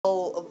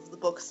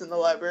books in the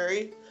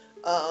library.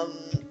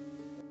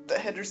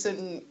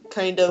 Henderson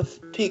kind of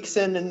peeks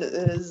in and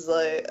is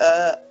like,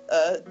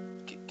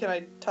 can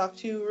I talk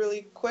to you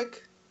really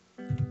quick?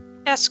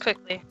 Yes,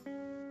 quickly.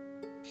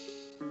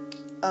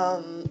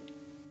 In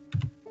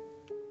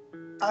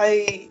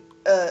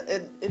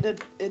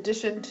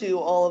addition to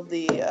all of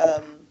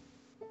the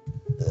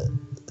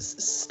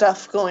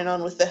stuff going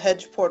on with the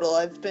hedge portal,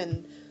 I've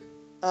been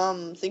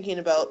thinking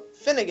about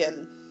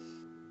Finnegan.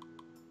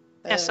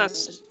 Yes,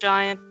 that's a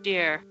giant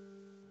deer.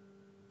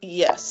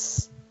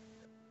 Yes.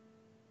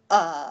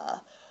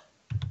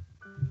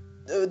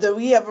 Though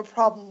we have a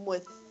problem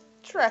with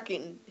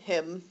tracking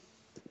him,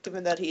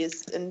 given that he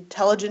is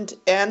intelligent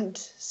and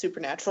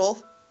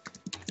supernatural.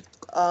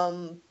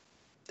 And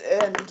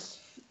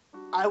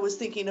I was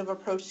thinking of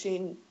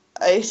approaching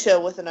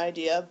Aisha with an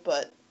idea,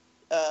 but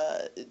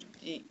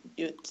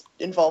it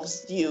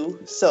involves you,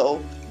 so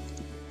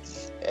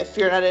if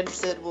you're not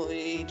interested,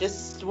 we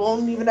just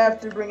won't even have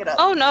to bring it up.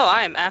 Oh no,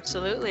 I am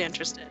absolutely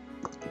interested.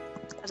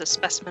 As a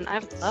specimen, I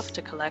would love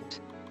to collect.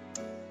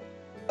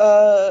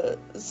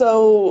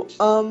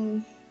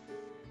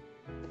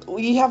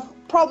 We have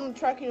problem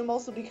tracking him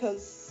also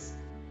because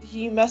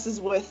he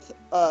messes with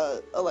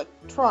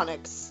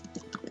electronics.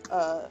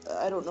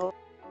 I don't know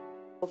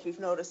if you've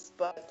noticed,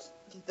 but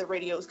the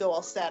radios go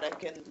all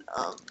static, and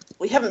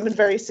we haven't been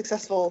very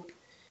successful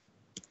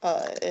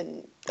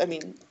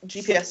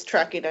GPS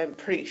tracking, I'm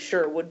pretty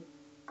sure, would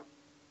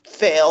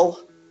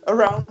fail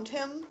around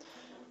him.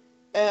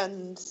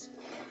 And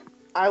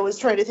I was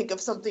trying to think of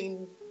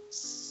something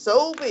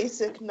so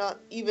basic, not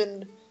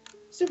even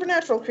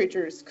supernatural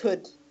creatures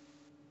could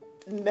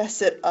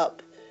mess it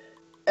up.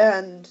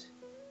 And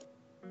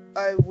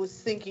I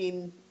was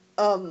thinking,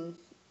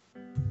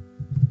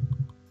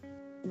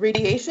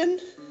 radiation?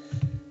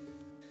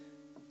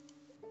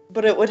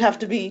 But it would have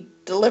to be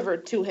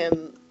delivered to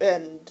him,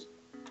 and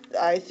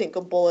I think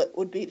a bullet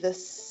would be the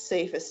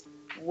safest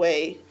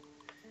way.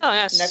 Oh,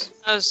 yes.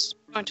 I was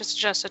going to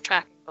suggest a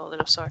tracking bullet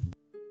of sorts.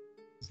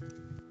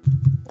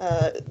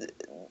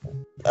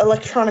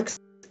 Electronics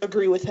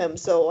agree with him,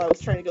 so I was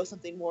trying to go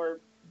something more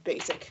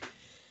basic.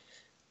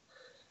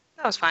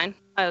 That was fine.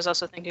 I was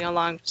also thinking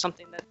along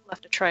something that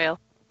left a trail.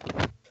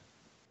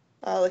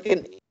 Like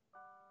an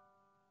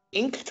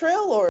ink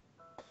trail, or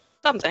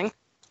something.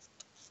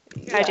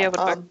 The idea would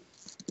work.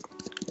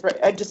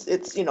 Right,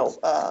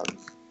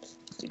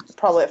 you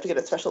probably have to get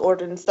a special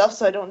order and stuff,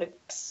 so I don't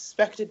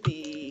expect it to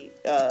be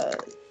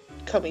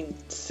coming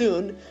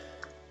soon.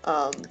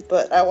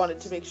 But I wanted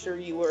to make sure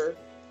you were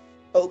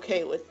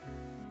okay with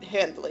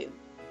handling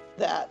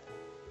that.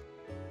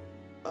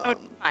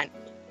 Fine.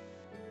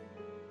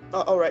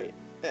 All right,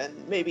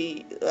 and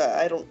maybe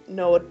I don't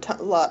know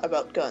a lot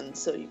about guns,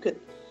 so you could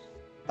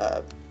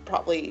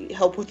probably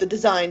help with the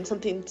design,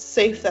 something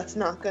safe that's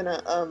not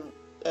gonna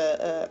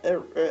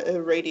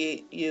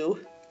irradiate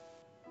you.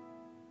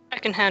 I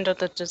can handle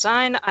the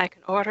design. I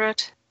can order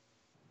it.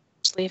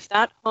 Just leave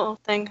that whole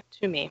thing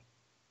to me.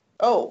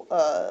 Oh,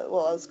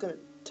 well, I was gonna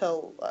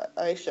tell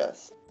Aisha,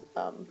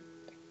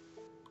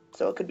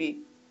 so it could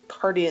be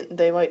Guardian.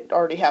 They might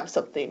already have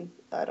something.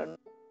 I don't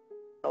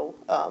know.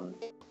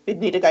 We'd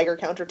need a Geiger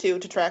counter too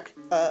to track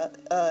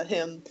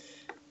him.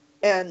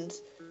 And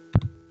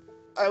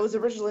I was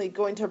originally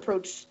going to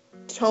approach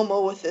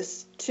Tomo with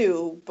this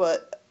too,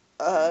 but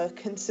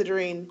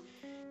considering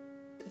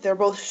they're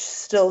both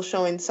still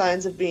showing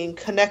signs of being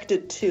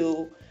connected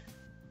to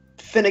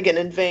Finnegan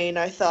and Vane,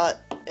 I thought,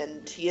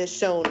 and he has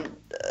shown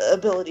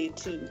ability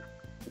to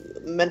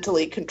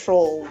mentally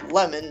control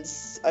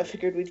lemons, I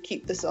figured we'd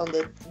keep this on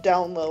the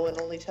down low and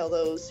only tell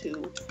those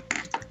who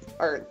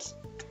aren't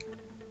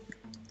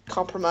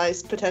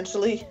compromised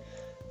potentially.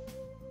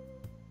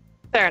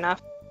 Fair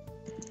enough.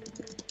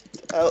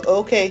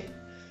 Okay.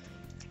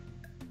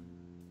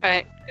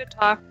 Alright, good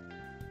talk.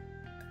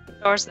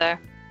 Door's there.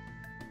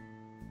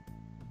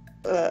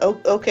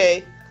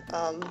 Okay.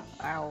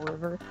 Ow,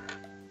 River.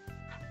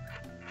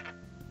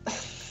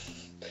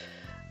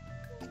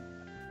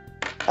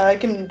 I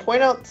can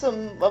point out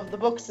some of the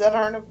books that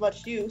aren't of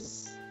much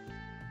use.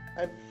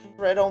 I've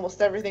read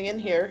almost everything in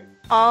here.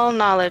 All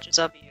knowledge is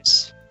of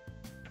use.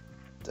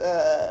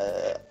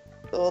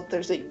 Well,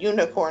 there's a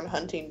unicorn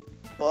hunting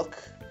book.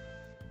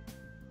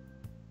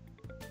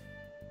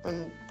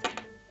 I'm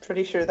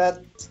pretty sure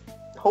that's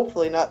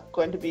hopefully not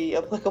going to be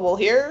applicable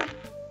here.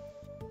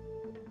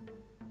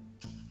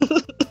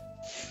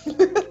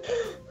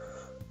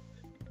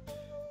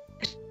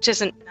 It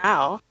isn't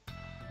now.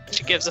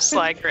 She gives a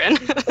sly grin.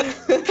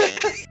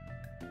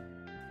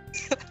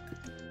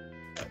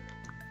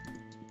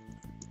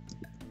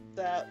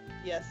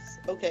 Yes,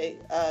 okay.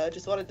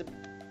 Just wanted to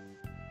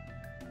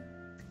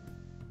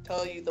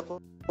tell you the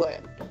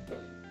plan.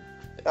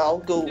 I'll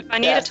go. If I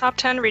need a top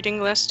 10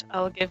 reading list,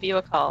 I'll give you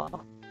a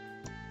call.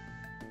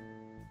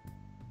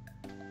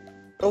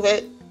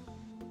 Okay.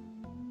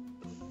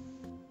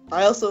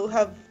 I also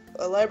have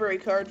a library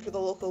card for the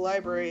local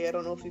library. I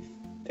don't know if you've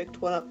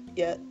picked one up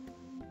yet.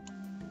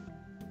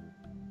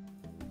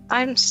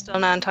 I'm still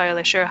not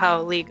entirely sure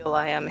how legal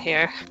I am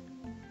here.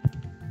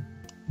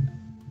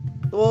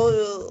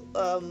 Well,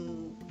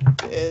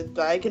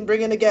 I can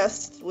bring in a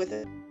guest with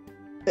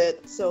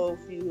it, so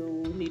if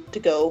you need to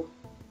go.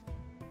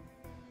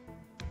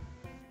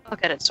 I'll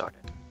get it sorted.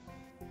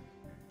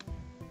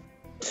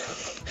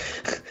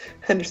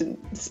 Henderson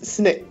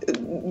slowly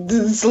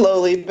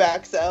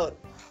backs out.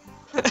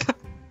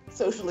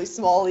 Socially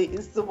small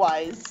is the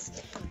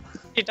wise.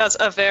 He does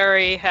a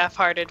very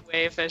half-hearted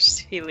wave as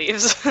he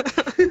leaves.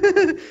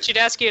 She'd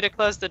ask you to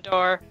close the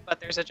door, but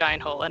there's a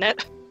giant hole in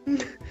it.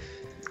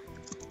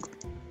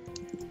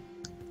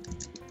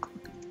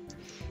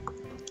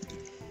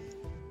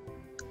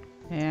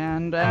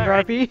 And All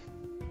right. RP?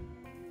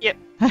 Yep.